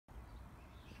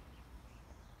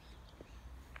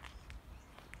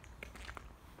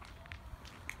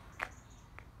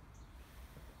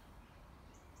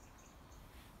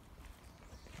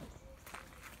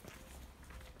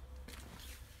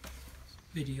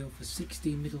video for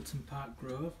 16 Middleton Park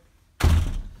Grove.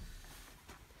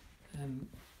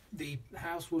 The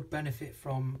house would benefit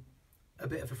from a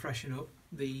bit of a freshen up.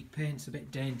 The paint's a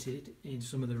bit dented in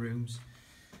some of the rooms.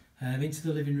 Into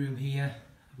the living room here,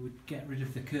 I would get rid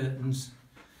of the curtains,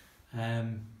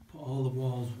 put all the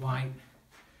walls white,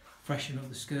 freshen up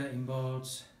the skirting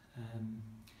boards,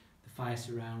 the fire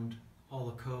surround, all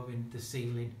the coving, the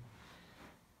ceiling.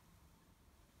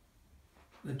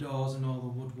 The doors and all the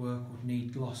woodwork would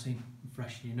need glossing and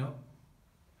freshening up.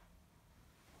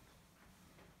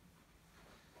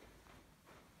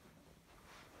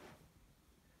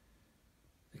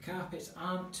 The carpets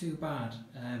aren't too bad.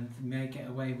 They may get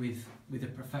away with a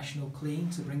professional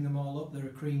clean to bring them all up. They're a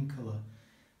cream colour.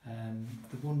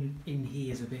 The one in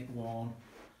here is a bit worn,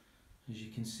 as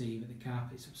you can see, but the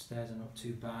carpets upstairs are not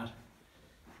too bad.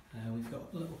 We've got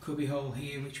a little cubby hole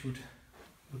here which would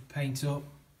paint up.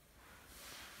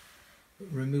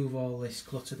 Remove all this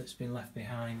clutter that's been left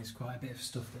behind. There's quite a bit of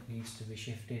stuff that needs to be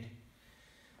shifted.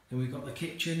 Then we've got the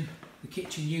kitchen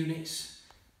units,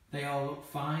 they all look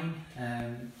fine,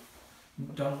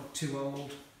 don't look too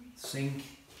old. Sink,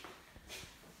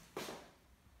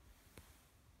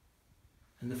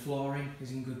 and the flooring is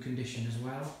in good condition as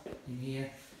well in here,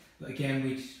 but again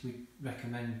we'd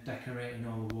recommend decorating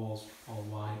all the walls all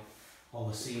white, all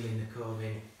the ceiling, the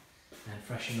coving, and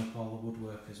freshen up all the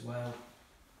woodwork as well.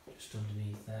 Just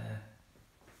underneath there.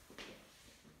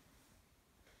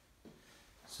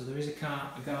 So there is a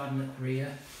garden at the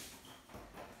rear.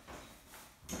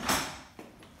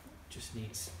 Just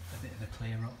needs a bit of a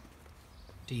clear up,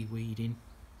 de-weeding.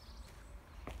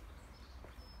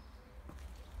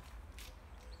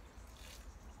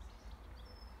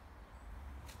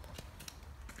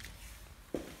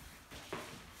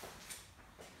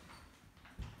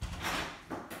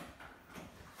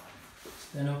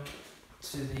 Then up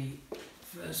to the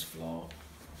first floor.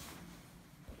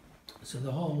 So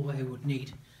the hallway would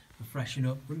need a freshen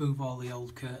up, remove all the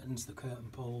old curtains, the curtain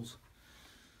poles.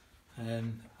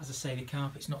 As I say, the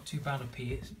carpet's not too bad up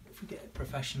here. If we get it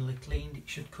professionally cleaned, it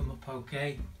should come up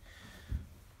okay.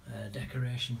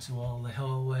 Decoration to all the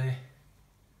hallway.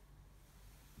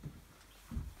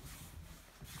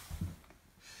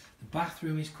 The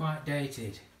bathroom is quite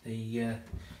dated. The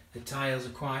tiles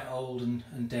are quite old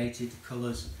and dated. The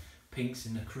colours, pinks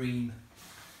and a cream.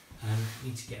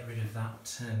 Need to get rid of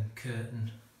that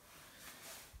curtain.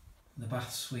 The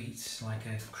bath suite's like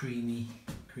a creamy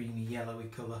yellowy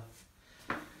colour.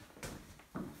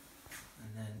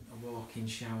 And then a walk-in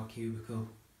shower cubicle.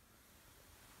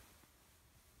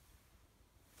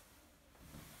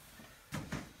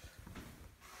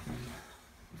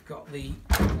 We've got the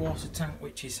water tank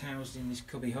which is housed in this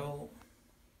cubby hole.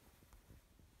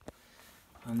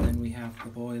 And then we have the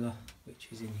boiler which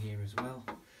is in here as well.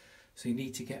 So you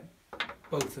need to get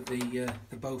both of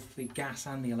both the gas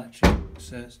and the electric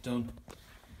certs done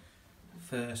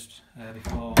first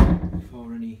before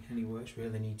any works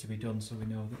really need to be done, so we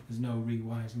know that there's no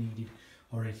rewires needed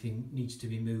or anything needs to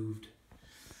be moved.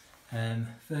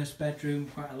 First bedroom,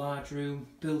 quite a large room,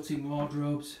 built-in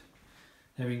wardrobes.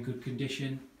 They're in good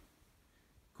condition.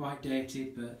 Quite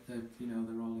dated, but they're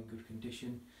all in good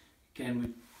condition. Again,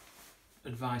 we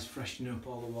advise freshening up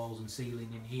all the walls and ceiling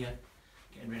in here,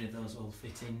 getting rid of those old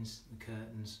fittings and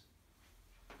curtains.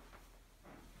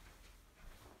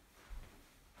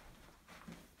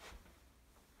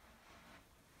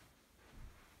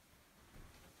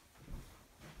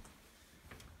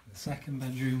 The second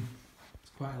bedroom,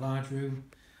 it's quite a large room.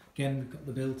 Again, we've got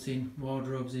the built-in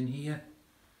wardrobes in here,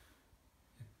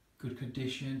 good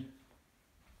condition.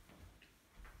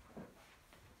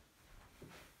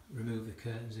 Remove the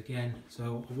curtains again,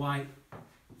 so a white,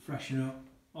 freshen up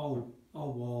all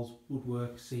walls,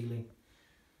 woodwork, ceiling,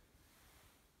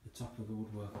 the top of the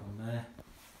woodwork on there.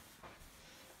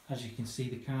 As you can see,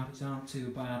 the carpets aren't too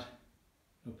bad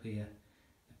up here.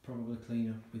 They're probably clean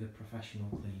up with a professional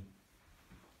clean.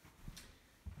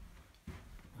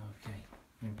 Okay,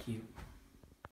 thank you.